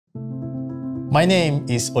My name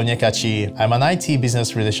is Onyekachi. I'm an IT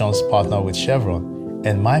business relations partner with Chevron,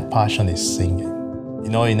 and my passion is singing. You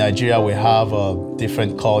know, in Nigeria, we have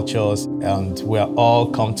different cultures, and we are all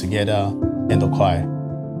come together in the choir.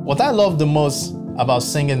 What I love the most about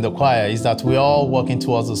singing in the choir is that we're all working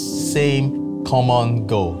towards the same common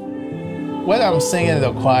goal. When I'm singing in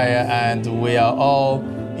the choir and we are all,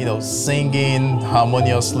 singing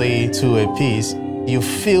harmoniously to a piece, you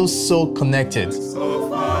feel so connected. So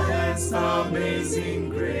far, that's amazing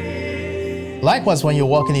grace. Likewise, when you're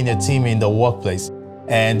working in a team in the workplace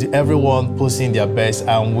and everyone puts in their best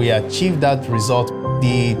and we achieve that result,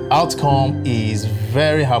 the outcome is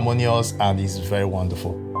very harmonious and is very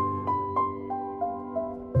wonderful.